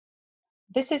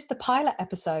This is the pilot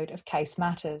episode of Case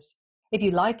Matters. If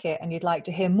you like it and you'd like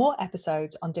to hear more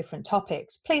episodes on different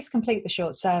topics, please complete the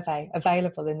short survey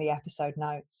available in the episode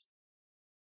notes.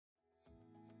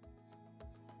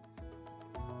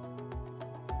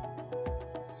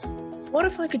 What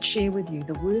if I could share with you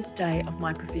the worst day of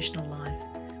my professional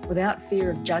life without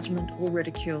fear of judgment or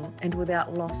ridicule and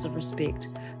without loss of respect?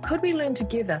 Could we learn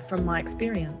together from my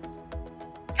experience?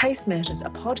 Case Matters, a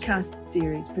podcast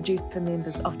series produced for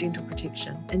members of Dental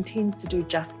Protection, intends to do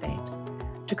just that,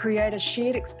 to create a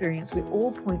shared experience where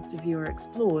all points of view are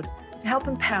explored to help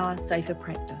empower safer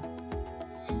practice.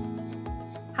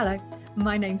 Hello,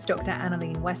 my name's Dr.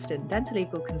 Annalene Weston, dental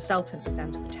legal consultant with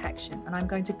Dental Protection, and I'm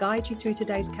going to guide you through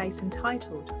today's case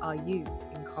entitled, Are You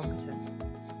Incompetent?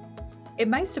 It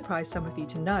may surprise some of you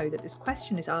to know that this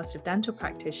question is asked of dental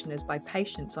practitioners by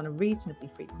patients on a reasonably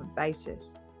frequent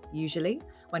basis, usually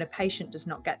when a patient does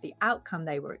not get the outcome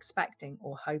they were expecting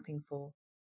or hoping for.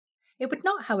 It would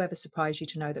not, however, surprise you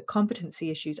to know that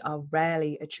competency issues are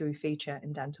rarely a true feature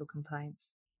in dental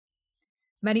complaints.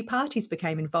 Many parties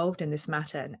became involved in this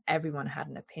matter and everyone had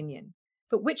an opinion.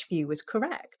 But which view was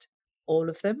correct? All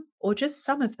of them or just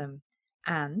some of them?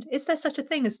 And is there such a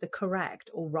thing as the correct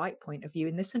or right point of view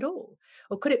in this at all?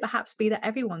 Or could it perhaps be that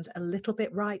everyone's a little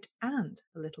bit right and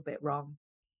a little bit wrong?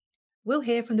 We'll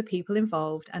hear from the people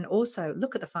involved and also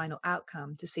look at the final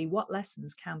outcome to see what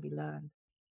lessons can be learned.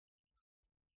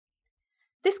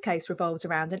 This case revolves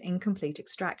around an incomplete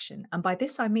extraction, and by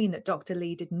this I mean that Dr.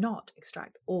 Lee did not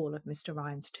extract all of Mr.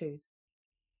 Ryan's tooth.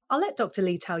 I'll let Dr.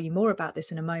 Lee tell you more about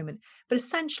this in a moment, but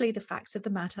essentially the facts of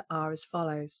the matter are as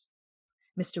follows.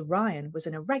 Mr. Ryan was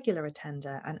an irregular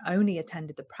attender and only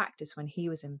attended the practice when he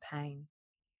was in pain.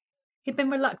 He'd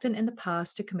been reluctant in the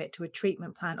past to commit to a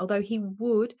treatment plan, although he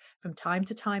would from time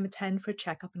to time attend for a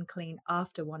checkup and clean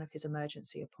after one of his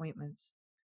emergency appointments.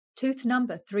 Tooth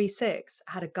number 36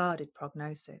 had a guarded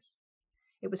prognosis.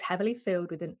 It was heavily filled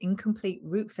with an incomplete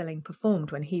root filling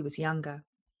performed when he was younger.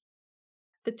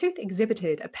 The tooth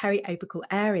exhibited a periapical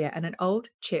area and an old,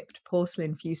 chipped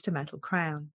porcelain fused to metal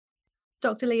crown.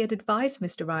 Dr. Lee had advised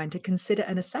Mr. Ryan to consider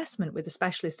an assessment with a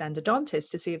specialist endodontist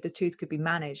to see if the tooth could be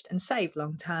managed and saved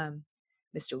long term.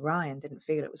 Mr. Ryan didn't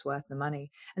feel it was worth the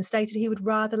money and stated he would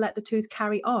rather let the tooth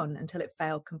carry on until it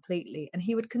failed completely and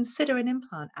he would consider an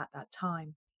implant at that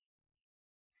time.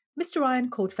 Mr. Ryan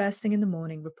called first thing in the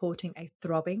morning reporting a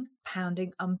throbbing,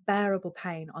 pounding, unbearable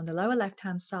pain on the lower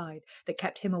left-hand side that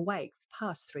kept him awake for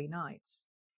past 3 nights.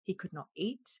 He could not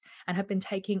eat and had been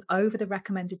taking over the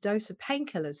recommended dose of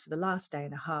painkillers for the last day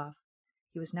and a half.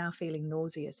 He was now feeling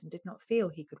nauseous and did not feel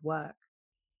he could work.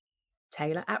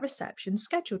 Taylor at reception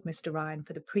scheduled Mr. Ryan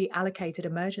for the pre-allocated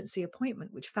emergency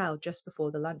appointment which fell just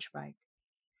before the lunch break.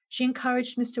 She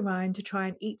encouraged Mr. Ryan to try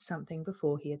and eat something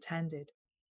before he attended.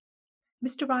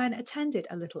 Mr. Ryan attended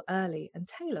a little early and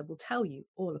Taylor will tell you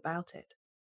all about it.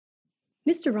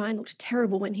 Mr. Ryan looked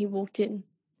terrible when he walked in.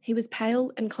 He was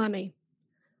pale and clammy.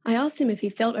 I asked him if he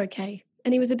felt okay,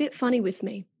 and he was a bit funny with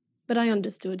me, but I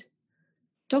understood.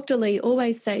 Dr. Lee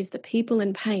always says that people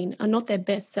in pain are not their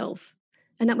best self,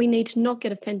 and that we need to not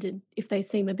get offended if they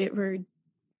seem a bit rude.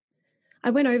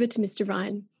 I went over to Mr.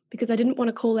 Ryan because I didn't want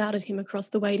to call out at him across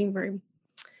the waiting room,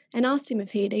 and asked him if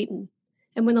he had eaten,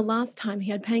 and when the last time he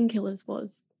had painkillers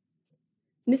was.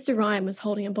 Mr. Ryan was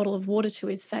holding a bottle of water to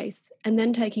his face and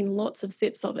then taking lots of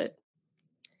sips of it.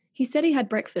 He said he had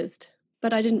breakfast,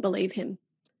 but I didn't believe him.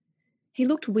 He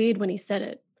looked weird when he said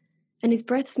it, and his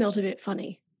breath smelt a bit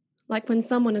funny, like when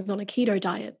someone is on a keto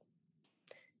diet.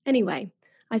 Anyway,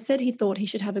 I said he thought he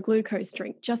should have a glucose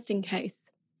drink just in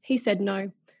case. He said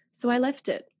no, so I left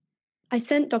it. I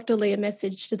sent Dr. Lee a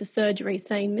message to the surgery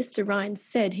saying Mr. Ryan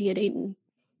said he had eaten,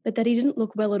 but that he didn't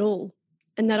look well at all,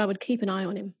 and that I would keep an eye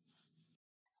on him.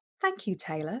 Thank you,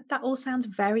 Taylor. That all sounds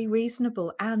very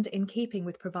reasonable and in keeping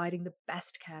with providing the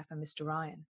best care for Mr.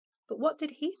 Ryan. But what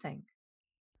did he think?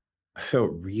 I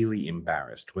felt really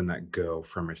embarrassed when that girl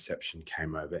from reception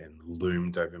came over and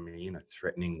loomed over me in a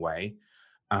threatening way,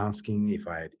 asking if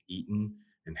I had eaten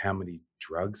and how many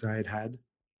drugs I had had.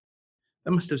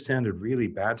 That must have sounded really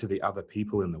bad to the other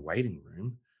people in the waiting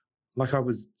room, like I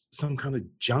was some kind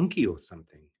of junkie or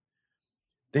something.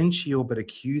 Then she all but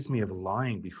accused me of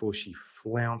lying before she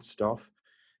flounced off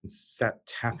and sat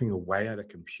tapping away at a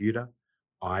computer,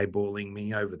 eyeballing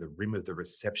me over the rim of the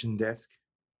reception desk.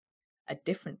 A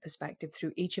different perspective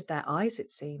through each of their eyes,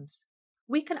 it seems.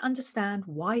 We can understand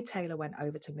why Taylor went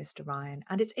over to Mr. Ryan,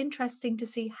 and it's interesting to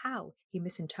see how he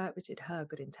misinterpreted her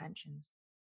good intentions.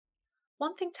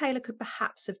 One thing Taylor could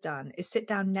perhaps have done is sit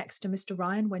down next to Mr.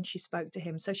 Ryan when she spoke to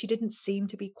him so she didn't seem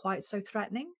to be quite so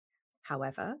threatening.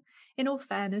 However, in all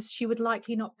fairness, she would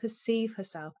likely not perceive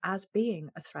herself as being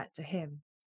a threat to him.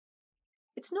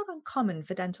 It's not uncommon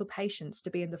for dental patients to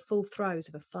be in the full throes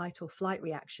of a fight or flight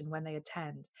reaction when they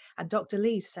attend, and Dr.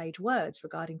 Lee's sage words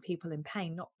regarding people in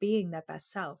pain not being their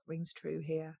best self rings true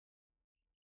here.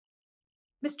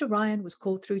 Mr. Ryan was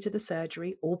called through to the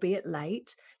surgery, albeit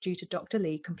late, due to Dr.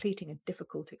 Lee completing a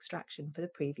difficult extraction for the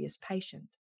previous patient.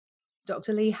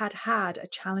 Dr. Lee had had a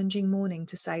challenging morning,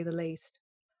 to say the least.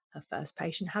 Her first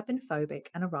patient had been phobic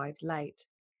and arrived late.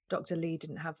 Dr. Lee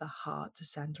didn't have the heart to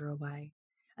send her away,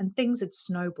 and things had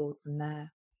snowballed from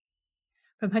there.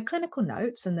 From her clinical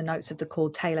notes and the notes of the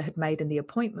call Taylor had made in the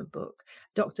appointment book,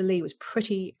 Dr. Lee was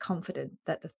pretty confident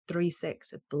that the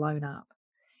 3-6 had blown up.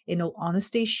 In all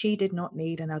honesty, she did not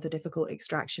need another difficult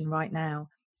extraction right now,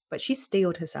 but she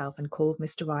steeled herself and called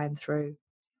Mr. Ryan through.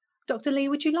 Dr. Lee,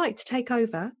 would you like to take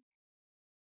over?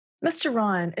 Mr.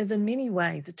 Ryan is in many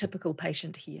ways a typical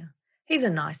patient here. He's a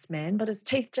nice man, but his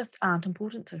teeth just aren't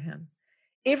important to him.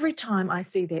 Every time I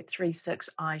see that 3-6,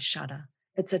 I shudder.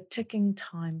 It's a ticking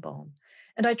time bomb.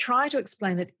 And I try to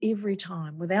explain it every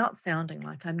time without sounding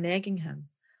like I'm nagging him.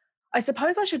 I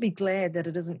suppose I should be glad that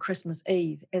it isn't Christmas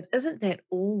Eve, as isn't that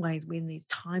always when these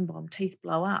time bomb teeth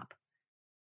blow up?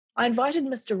 I invited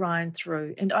Mr. Ryan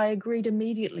through, and I agreed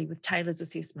immediately with Taylor's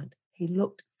assessment. He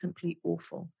looked simply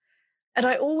awful. And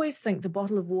I always think the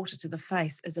bottle of water to the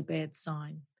face is a bad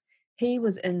sign. He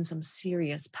was in some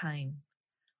serious pain.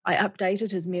 I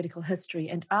updated his medical history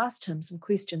and asked him some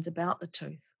questions about the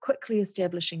tooth, quickly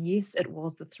establishing, yes, it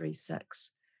was the 3-6.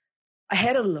 I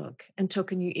had a look and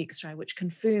took a new x-ray, which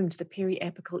confirmed the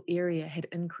periapical area had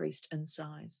increased in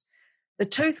size. The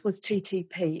tooth was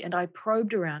TTP, and I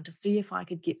probed around to see if I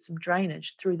could get some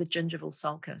drainage through the gingival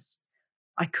sulcus.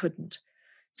 I couldn't.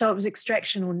 So it was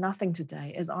extraction or nothing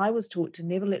today, as I was taught to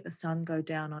never let the sun go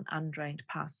down on undrained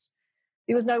pus.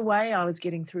 There was no way I was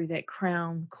getting through that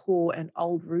crown, core, and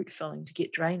old root filling to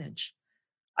get drainage.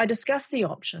 I discussed the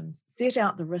options, set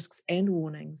out the risks and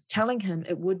warnings, telling him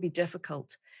it would be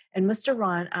difficult, and Mr.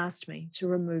 Ryan asked me to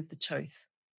remove the tooth.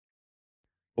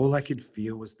 All I could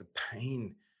feel was the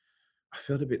pain. I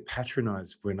felt a bit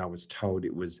patronized when I was told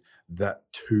it was that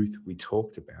tooth we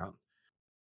talked about.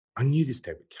 I knew this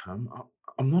day would come.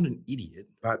 I'm not an idiot,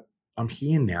 but I'm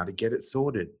here now to get it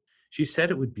sorted. She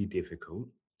said it would be difficult,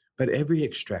 but every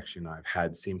extraction I've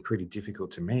had seemed pretty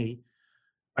difficult to me.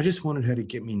 I just wanted her to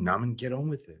get me numb and get on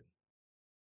with it.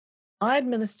 I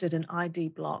administered an ID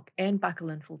block and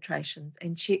buccal infiltrations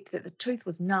and checked that the tooth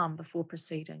was numb before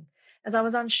proceeding, as I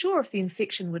was unsure if the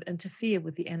infection would interfere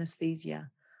with the anesthesia.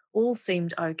 All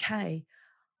seemed okay.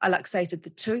 I luxated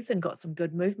the tooth and got some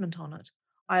good movement on it.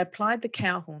 I applied the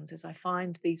cow horns, as I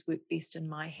find these work best in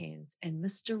my hands, and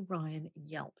Mr. Ryan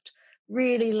yelped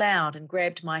really loud and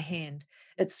grabbed my hand.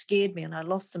 It scared me and I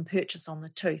lost some purchase on the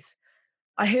tooth.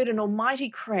 I heard an almighty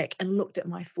crack and looked at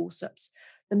my forceps.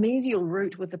 The mesial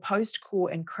root with the post-core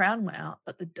and crown were out,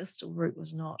 but the distal root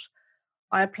was not.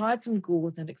 I applied some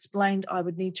gauze and explained I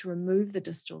would need to remove the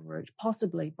distal root,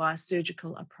 possibly by a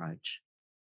surgical approach.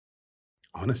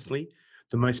 Honestly,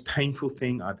 the most painful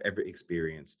thing I've ever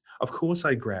experienced. Of course,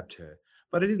 I grabbed her,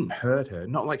 but I didn't hurt her,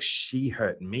 not like she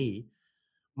hurt me.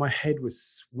 My head was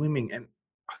swimming and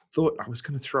I thought I was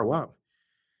going to throw up.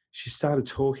 She started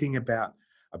talking about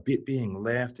a bit being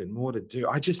left and more to do.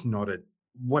 I just nodded,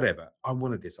 whatever. I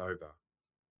wanted this over.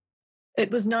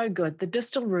 It was no good. The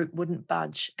distal root wouldn't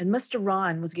budge, and Mr.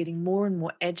 Ryan was getting more and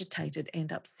more agitated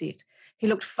and upset. He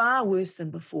looked far worse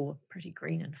than before, pretty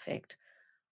green in fact.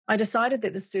 I decided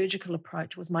that the surgical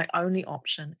approach was my only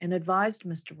option and advised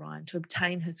Mr. Ryan to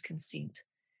obtain his consent.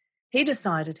 He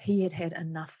decided he had had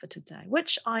enough for today,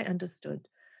 which I understood.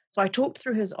 So I talked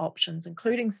through his options,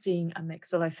 including seeing a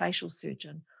maxillofacial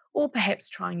surgeon or perhaps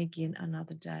trying again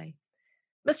another day.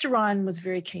 Mr. Ryan was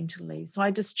very keen to leave, so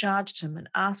I discharged him and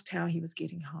asked how he was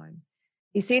getting home.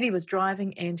 He said he was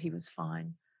driving and he was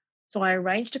fine. So I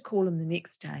arranged to call him the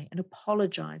next day and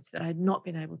apologised that I had not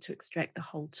been able to extract the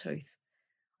whole tooth.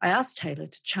 I asked Taylor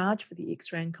to charge for the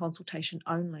x-ray and consultation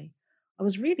only. I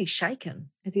was really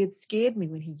shaken, as he had scared me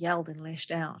when he yelled and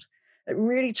lashed out. It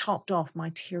really topped off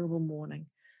my terrible morning.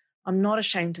 I'm not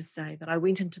ashamed to say that I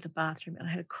went into the bathroom and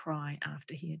I had a cry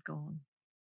after he had gone.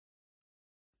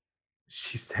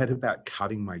 She said about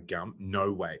cutting my gum.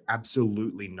 No way.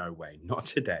 Absolutely no way. Not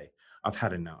today. I've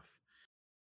had enough.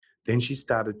 Then she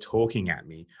started talking at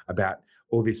me about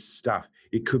all this stuff.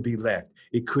 It could be left.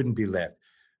 It couldn't be left.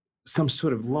 Some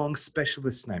sort of long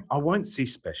specialist name. I won't see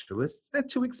specialists. They're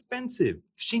too expensive.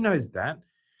 She knows that.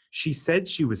 She said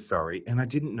she was sorry, and I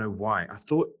didn't know why. I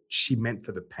thought she meant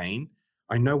for the pain.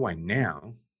 I know why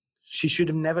now. She should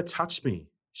have never touched me.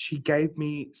 She gave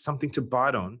me something to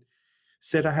bite on,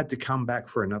 said I had to come back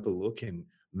for another look and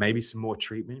maybe some more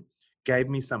treatment, gave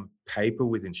me some paper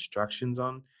with instructions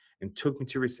on, and took me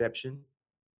to reception.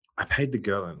 I paid the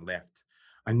girl and left.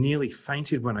 I nearly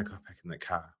fainted when I got back in the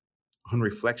car. On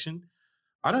reflection,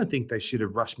 I don't think they should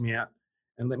have rushed me out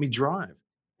and let me drive.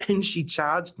 And she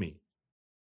charged me.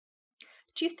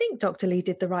 Do you think Dr. Lee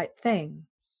did the right thing?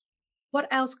 What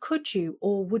else could you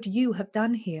or would you have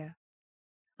done here?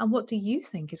 And what do you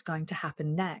think is going to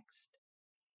happen next?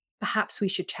 Perhaps we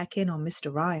should check in on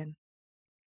Mr. Ryan.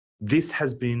 This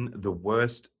has been the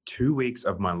worst 2 weeks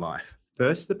of my life.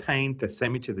 First, the pain that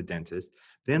sent me to the dentist,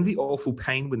 then the awful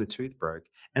pain when the tooth broke,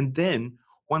 and then,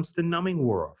 once the numbing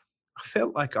wore off, I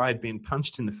felt like I had been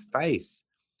punched in the face.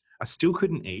 I still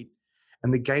couldn't eat,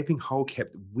 and the gaping hole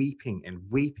kept weeping and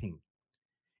weeping.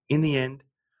 In the end,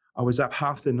 I was up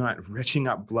half the night retching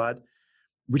up blood,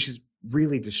 which is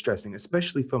really distressing,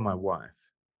 especially for my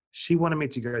wife. She wanted me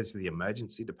to go to the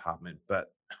emergency department,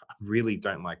 but I really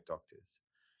don't like doctors.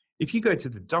 If you go to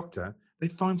the doctor, they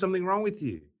find something wrong with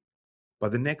you. By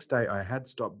the next day, I had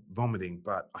stopped vomiting,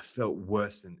 but I felt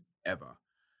worse than ever.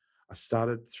 I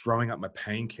started throwing up my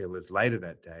painkillers later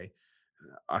that day.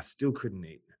 I still couldn't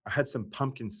eat. I had some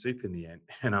pumpkin soup in the end,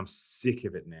 and I'm sick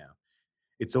of it now.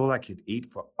 It's all I could eat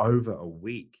for over a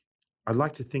week. I'd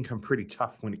like to think I'm pretty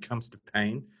tough when it comes to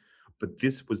pain, but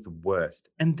this was the worst.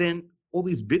 And then all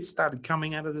these bits started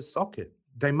coming out of the socket.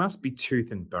 They must be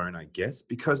tooth and bone, I guess,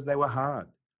 because they were hard.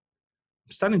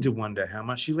 I'm starting to wonder how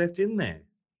much she left in there.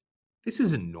 This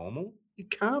isn't normal. It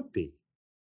can't be.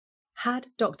 Had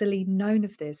Dr. Lee known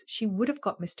of this, she would have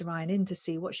got Mr. Ryan in to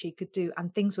see what she could do,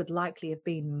 and things would likely have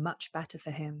been much better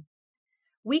for him.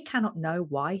 We cannot know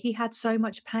why he had so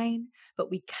much pain, but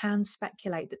we can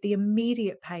speculate that the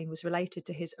immediate pain was related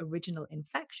to his original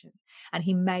infection, and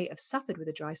he may have suffered with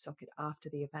a dry socket after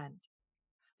the event.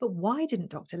 But why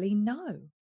didn't Dr. Lee know?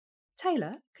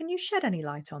 Taylor, can you shed any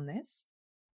light on this?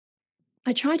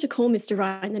 I tried to call Mr.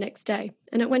 Ryan the next day,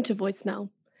 and it went to voicemail.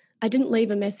 I didn't leave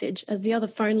a message as the other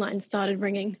phone line started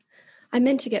ringing. I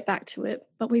meant to get back to it,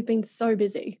 but we've been so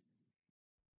busy.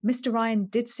 Mr. Ryan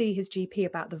did see his GP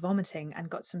about the vomiting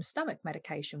and got some stomach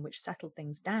medication which settled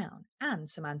things down, and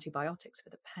some antibiotics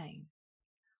for the pain.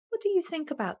 What do you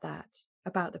think about that,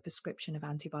 about the prescription of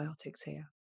antibiotics here?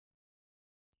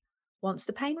 Once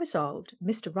the pain resolved,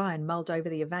 Mr. Ryan mulled over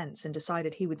the events and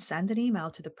decided he would send an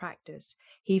email to the practice.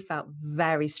 He felt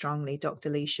very strongly Dr.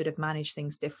 Lee should have managed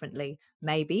things differently,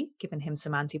 maybe given him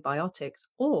some antibiotics,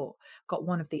 or got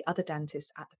one of the other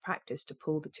dentists at the practice to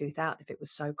pull the tooth out if it was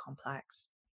so complex.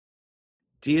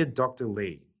 Dear Dr.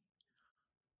 Lee,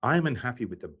 I am unhappy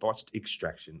with the botched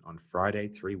extraction on Friday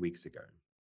 3 weeks ago.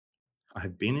 I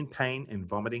have been in pain and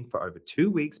vomiting for over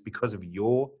 2 weeks because of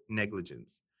your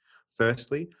negligence.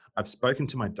 Firstly, I've spoken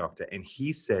to my doctor and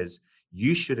he says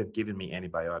you should have given me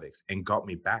antibiotics and got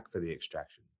me back for the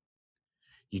extraction.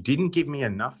 You didn't give me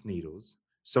enough needles,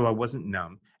 so I wasn't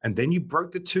numb, and then you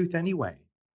broke the tooth anyway.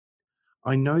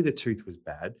 I know the tooth was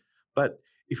bad, but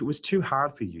if it was too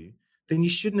hard for you, then you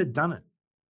shouldn't have done it.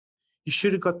 You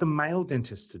should have got the male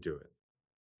dentist to do it.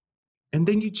 And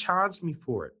then you charged me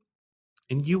for it.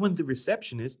 And you and the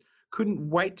receptionist couldn't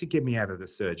wait to get me out of the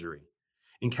surgery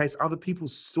in case other people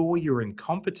saw you were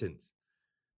incompetent.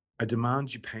 I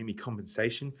demand you pay me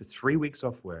compensation for 3 weeks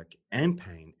off work and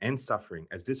pain and suffering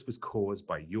as this was caused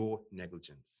by your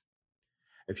negligence.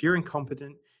 If you're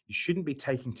incompetent, you shouldn't be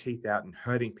taking teeth out and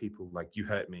hurting people like you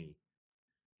hurt me.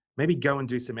 Maybe go and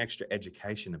do some extra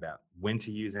education about when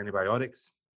to use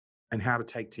antibiotics and how to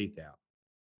take teeth out.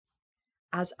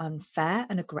 As unfair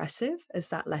and aggressive as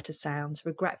that letter sounds,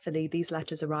 regretfully, these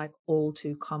letters arrive all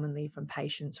too commonly from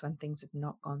patients when things have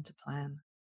not gone to plan.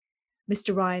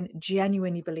 Mr. Ryan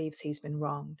genuinely believes he's been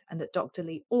wronged and that Dr.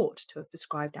 Lee ought to have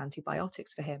prescribed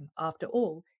antibiotics for him. After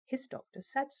all, his doctor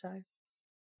said so.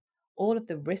 All of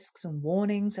the risks and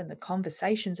warnings and the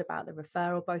conversations about the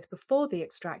referral, both before the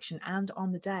extraction and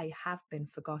on the day, have been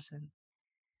forgotten.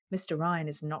 Mr. Ryan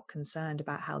is not concerned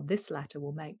about how this letter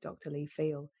will make Dr. Lee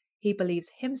feel. He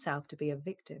believes himself to be a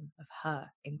victim of her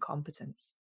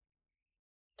incompetence.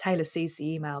 Taylor sees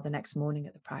the email the next morning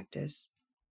at the practice.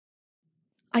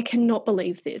 I cannot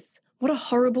believe this. What a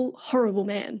horrible, horrible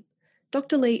man.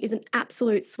 Dr. Lee is an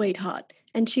absolute sweetheart,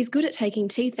 and she's good at taking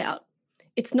teeth out.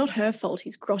 It's not her fault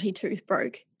his grotty tooth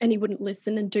broke, and he wouldn't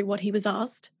listen and do what he was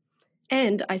asked.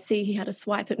 And I see he had a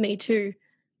swipe at me too.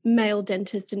 Male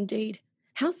dentist indeed.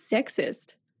 How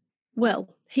sexist.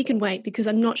 Well, he can wait because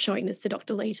I'm not showing this to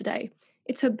Dr. Lee today.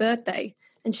 It's her birthday,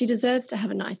 and she deserves to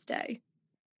have a nice day.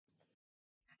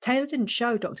 Taylor didn't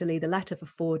show Dr. Lee the letter for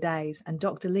 4 days, and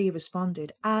Dr. Lee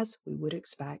responded as we would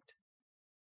expect.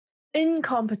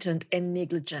 Incompetent and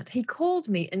negligent. He called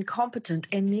me incompetent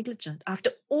and negligent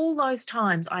after all those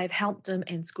times I have helped him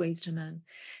and squeezed him in.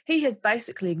 He has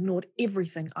basically ignored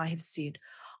everything I have said.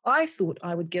 I thought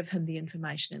I would give him the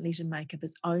information and let him make up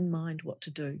his own mind what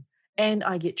to do. And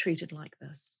I get treated like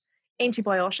this.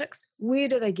 Antibiotics, where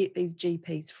do they get these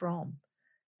GPs from?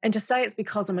 And to say it's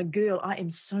because I'm a girl, I am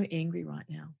so angry right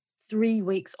now. 3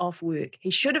 weeks off work.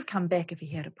 He should have come back if he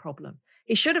had a problem.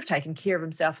 He should have taken care of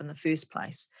himself in the first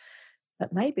place.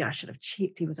 But maybe I should have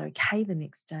checked he was okay the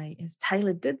next day, as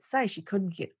Taylor did say she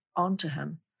couldn't get onto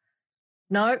him.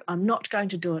 No, I'm not going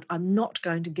to do it. I'm not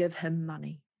going to give him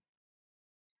money.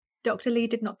 Dr. Lee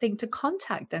did not think to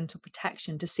contact Dental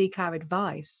Protection to seek our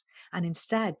advice and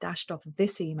instead dashed off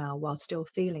this email while still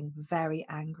feeling very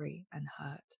angry and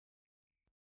hurt.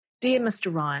 Dear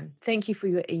Mr. Ryan, thank you for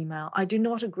your email. I do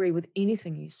not agree with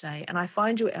anything you say, and I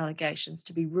find your allegations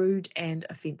to be rude and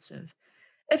offensive.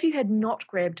 If you had not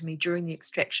grabbed me during the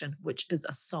extraction, which is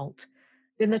assault,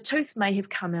 then the tooth may have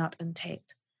come out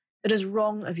intact. It is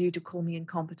wrong of you to call me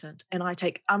incompetent, and I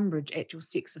take umbrage at your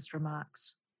sexist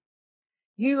remarks.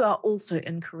 You are also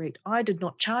incorrect. I did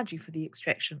not charge you for the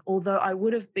extraction, although I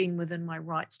would have been within my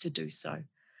rights to do so.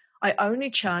 I only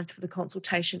charged for the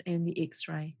consultation and the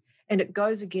x-ray, and it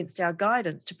goes against our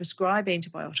guidance to prescribe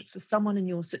antibiotics for someone in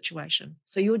your situation.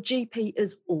 So your GP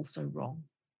is also wrong.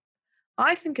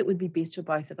 I think it would be best for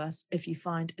both of us if you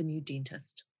find a new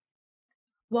dentist.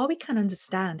 While we can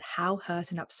understand how hurt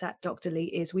and upset Dr. Lee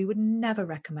is, we would never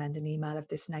recommend an email of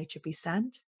this nature be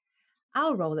sent.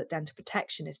 Our role at Dental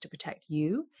Protection is to protect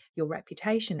you, your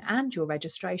reputation, and your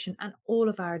registration, and all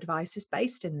of our advice is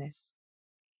based in this.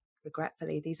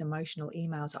 Regretfully, these emotional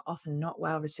emails are often not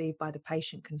well received by the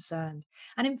patient concerned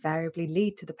and invariably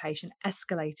lead to the patient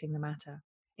escalating the matter.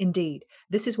 Indeed,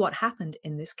 this is what happened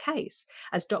in this case,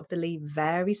 as Dr. Lee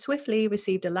very swiftly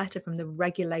received a letter from the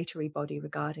regulatory body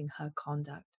regarding her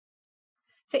conduct.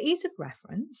 For ease of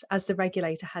reference, as the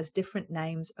regulator has different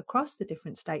names across the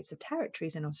different states of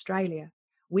territories in Australia,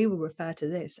 we will refer to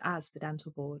this as the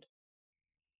Dental Board.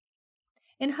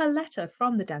 In her letter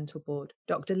from the Dental Board,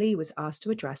 Dr. Lee was asked to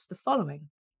address the following: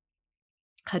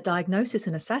 her diagnosis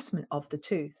and assessment of the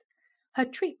tooth, her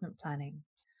treatment planning,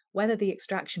 whether the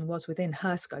extraction was within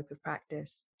her scope of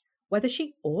practice, whether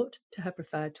she ought to have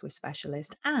referred to a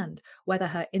specialist, and whether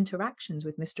her interactions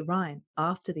with Mr. Ryan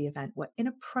after the event were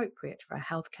inappropriate for a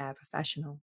healthcare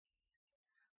professional.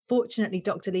 Fortunately,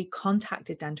 Dr. Lee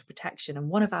contacted Dental Protection, and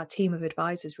one of our team of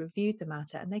advisors reviewed the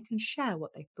matter, and they can share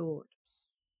what they thought.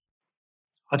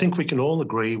 I think we can all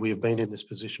agree we have been in this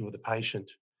position with a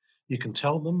patient. You can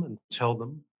tell them,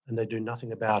 and they do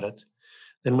nothing about it.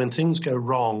 Then when things go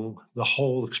wrong, the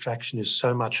whole extraction is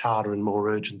so much harder and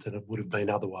more urgent than it would have been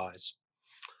otherwise.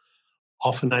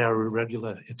 Often they are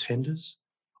irregular attenders.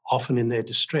 Often in their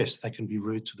distress, they can be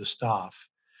rude to the staff.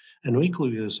 And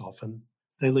equally as often,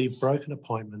 they leave broken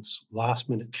appointments,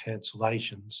 last-minute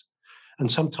cancellations,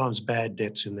 and sometimes bad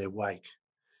debts in their wake.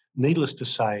 Needless to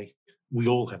say, we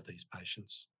all have these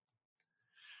patients.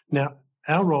 Now,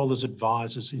 our role as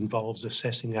advisors involves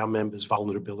assessing our members'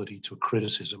 vulnerability to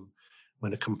criticism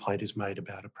when a complaint is made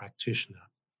about a practitioner.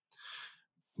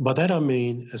 By that I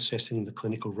mean assessing the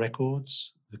clinical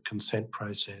records, the consent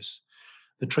process,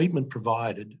 the treatment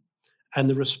provided, and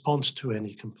the response to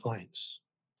any complaints.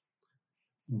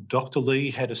 Dr. Lee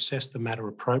had assessed the matter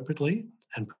appropriately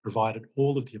and provided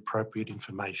all of the appropriate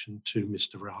information to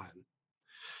Mr. Ryan.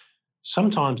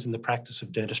 Sometimes in the practice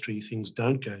of dentistry, things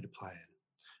don't go to plan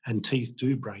and teeth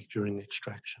do break during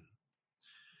extraction.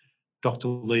 Dr.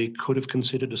 Lee could have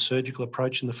considered a surgical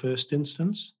approach in the first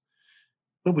instance,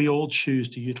 but we all choose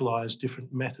to utilise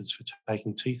different methods for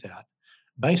taking teeth out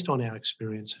based on our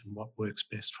experience and what works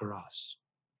best for us.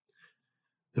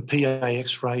 The PA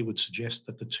X-ray would suggest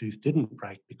that the tooth didn't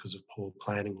break because of poor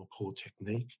planning or poor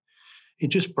technique. It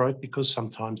just broke because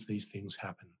sometimes these things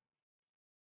happen.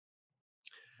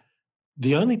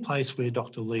 The only place where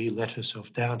Dr. Lee let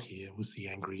herself down here was the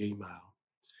angry email.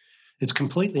 It's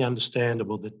completely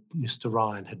understandable that Mr.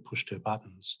 Ryan had pushed her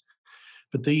buttons,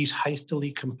 but these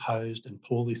hastily composed and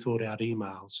poorly thought out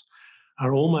emails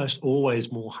are almost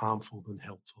always more harmful than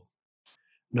helpful.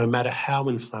 No matter how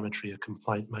inflammatory a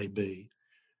complaint may be,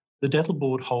 the Dental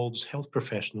Board holds health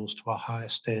professionals to a higher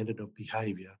standard of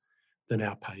behaviour than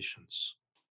our patients.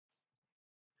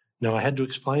 Now, I had to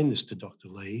explain this to Dr.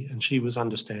 Lee, and she was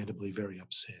understandably very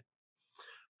upset.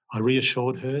 I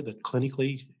reassured her that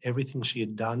clinically everything she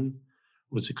had done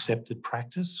was accepted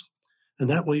practice and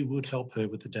that we would help her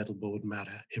with the Dental Board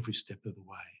matter every step of the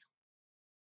way.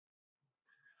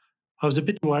 I was a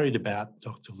bit worried about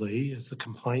Dr. Lee as the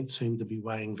complaint seemed to be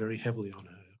weighing very heavily on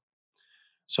her.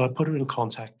 So I put her in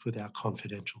contact with our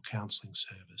confidential counselling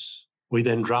service. We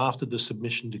then drafted the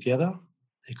submission together,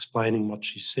 explaining what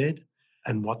she said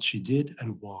and what she did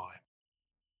and why.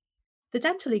 The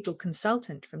dental legal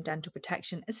consultant from Dental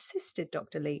Protection assisted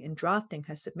Dr. Lee in drafting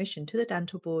her submission to the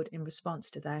Dental Board in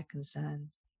response to their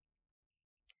concerns.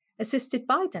 Assisted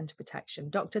by Dental Protection,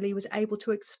 Dr. Lee was able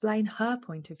to explain her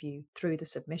point of view through the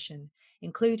submission,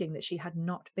 including that she had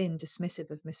not been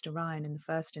dismissive of Mr. Ryan in the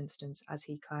first instance, as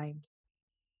he claimed.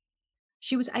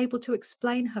 She was able to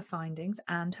explain her findings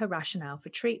and her rationale for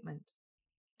treatment.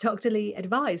 Dr. Lee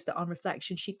advised that on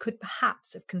reflection she could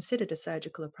perhaps have considered a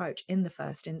surgical approach in the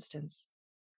first instance.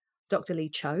 Dr. Lee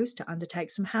chose to undertake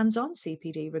some hands-on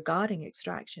CPD regarding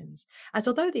extractions, as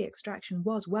although the extraction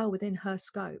was well within her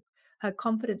scope, her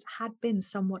confidence had been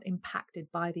somewhat impacted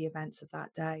by the events of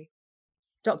that day.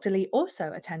 Dr. Lee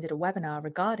also attended a webinar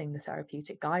regarding the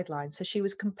therapeutic guidelines, so she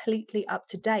was completely up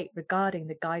to date regarding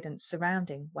the guidance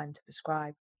surrounding when to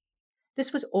prescribe.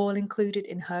 This was all included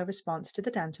in her response to the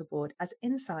Dental Board, as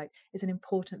insight is an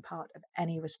important part of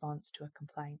any response to a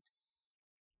complaint.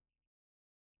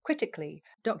 Critically,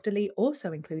 Dr. Lee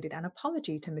also included an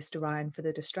apology to Mr. Ryan for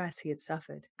the distress he had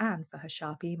suffered and for her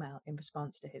sharp email in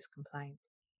response to his complaint.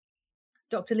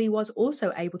 Dr. Lee was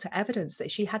also able to evidence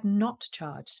that she had not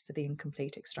charged for the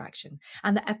incomplete extraction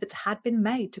and that efforts had been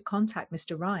made to contact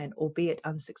Mr. Ryan, albeit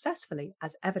unsuccessfully,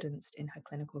 as evidenced in her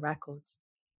clinical records.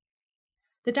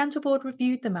 The Dental Board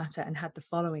reviewed the matter and had the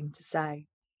following to say.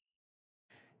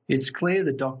 It's clear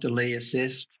that Dr. Lee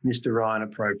assessed Mr. Ryan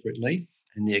appropriately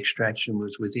and the extraction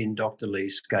was within Dr.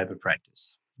 Lee's scope of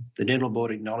practice. The Dental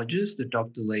Board acknowledges that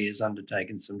Dr. Lee has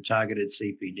undertaken some targeted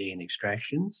CPD and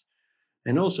extractions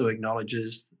and also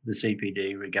acknowledges the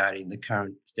CPD regarding the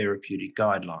current therapeutic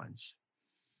guidelines.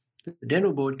 The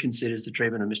Dental Board considers the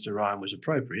treatment of Mr. Ryan was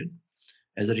appropriate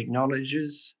as it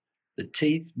acknowledges that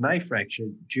teeth may fracture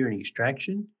during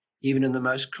extraction, even in the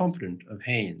most competent of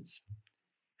hands.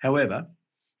 However,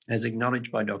 as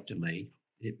acknowledged by Dr. Lee,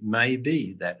 it may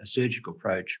be that a surgical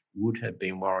approach would have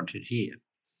been warranted here.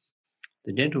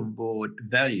 The Dental Board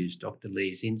values Dr.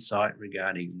 Lee's insight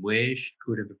regarding where she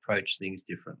could have approached things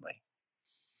differently.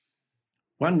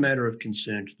 One matter of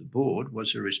concern to the Board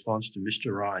was her response to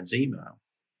Mr. Ryan's email.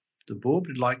 The Board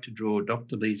would like to draw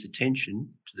Dr. Lee's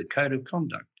attention to the Code of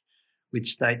Conduct,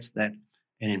 which states that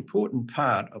an important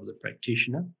part of the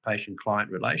practitioner-patient-client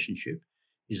relationship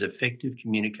is effective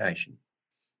communication.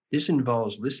 This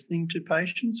involves listening to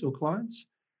patients or clients,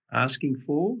 asking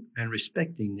for and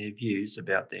respecting their views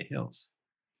about their health.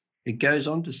 It goes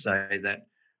on to say that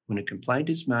when a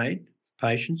complaint is made,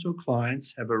 patients or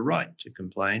clients have a right to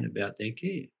complain about their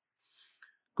care.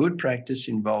 Good practice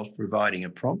involves providing a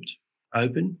prompt,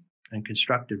 open, and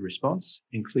constructive response,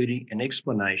 including an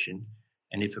explanation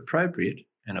and, if appropriate,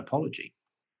 an apology.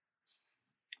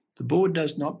 The Board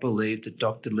does not believe that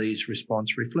Dr. Lee's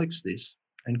response reflects this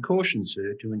and cautions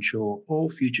her to ensure all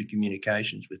future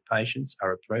communications with patients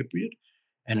are appropriate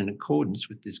and in accordance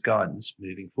with this guidance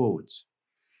moving forwards.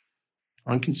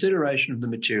 On consideration of the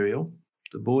material,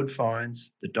 the Board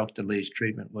finds that Dr. Lee's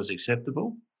treatment was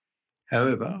acceptable.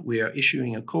 However, we are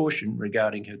issuing a caution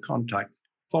regarding her contact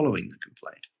following the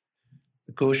complaint.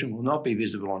 The caution will not be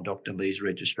visible on Dr. Lee's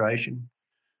registration.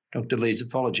 Dr. Lee's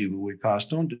apology will be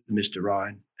passed on to Mr.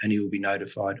 Ryan and he will be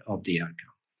notified of the outcome.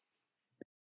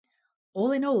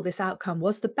 All in all, this outcome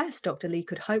was the best Dr. Lee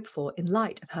could hope for in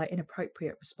light of her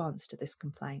inappropriate response to this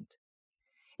complaint.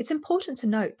 It's important to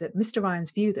note that Mr. Ryan's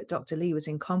view that Dr. Lee was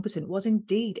incompetent was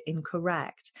indeed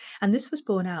incorrect, and this was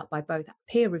borne out by both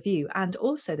peer review and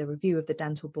also the review of the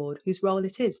Dental Board, whose role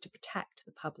it is to protect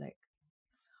the public.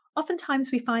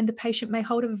 Oftentimes we find the patient may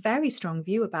hold a very strong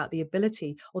view about the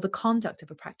ability or the conduct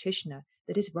of a practitioner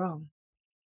that is wrong.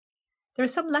 There are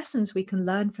some lessons we can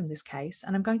learn from this case,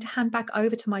 and I'm going to hand back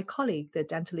over to my colleague, the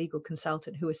dental legal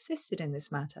consultant who assisted in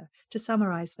this matter, to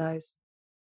summarise those.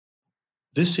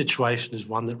 This situation is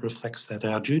one that reflects that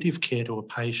our duty of care to a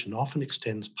patient often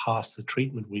extends past the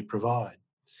treatment we provide.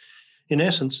 In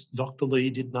essence, Dr. Lee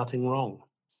did nothing wrong,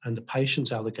 and the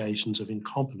patient's allegations of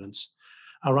incompetence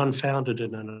are unfounded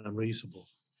and unreasonable.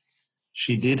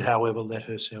 She did, however, let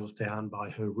herself down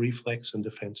by her reflex and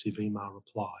defensive email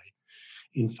reply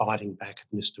in fighting back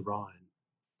at Mr. Ryan.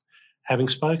 Having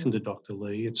spoken to Dr.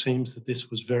 Lee, it seems that this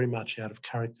was very much out of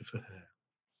character for her.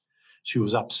 She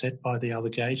was upset by the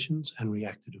allegations and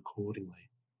reacted accordingly.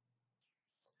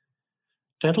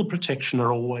 Dental Protection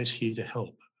are always here to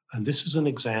help, and this is an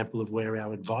example of where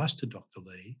our advice to Dr.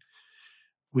 Lee,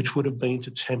 which would have been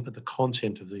to temper the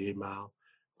content of the email,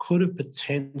 could have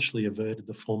potentially averted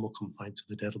the formal complaint to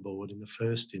the Dental Board in the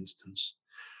first instance,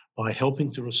 by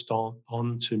helping to respond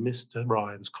to Mr.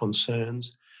 Ryan's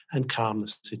concerns and calm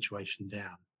the situation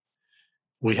down.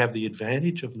 We have the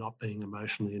advantage of not being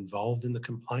emotionally involved in the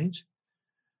complaint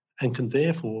and can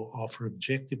therefore offer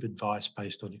objective advice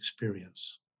based on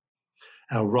experience.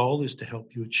 Our role is to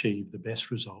help you achieve the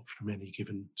best result from any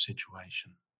given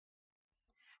situation.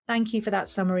 Thank you for that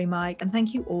summary, Mike, and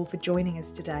thank you all for joining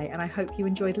us today, and I hope you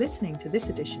enjoyed listening to this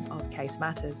edition of Case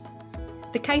Matters.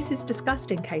 The cases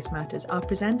discussed in Case Matters are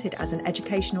presented as an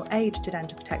educational aid to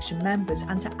dental protection members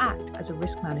and to act as a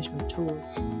risk management tool.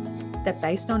 They're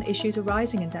based on issues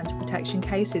arising in dental protection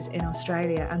cases in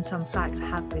Australia, and some facts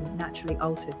have been naturally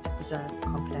altered to preserve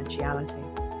confidentiality.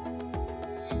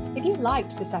 If you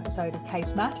liked this episode of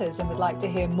Case Matters and would like to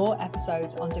hear more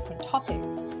episodes on different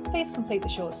topics, please complete the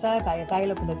short survey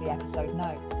available in the episode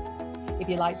notes. If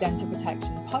you like dental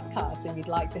protection podcasts and you'd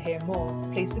like to hear more,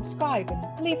 please subscribe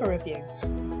and leave a review.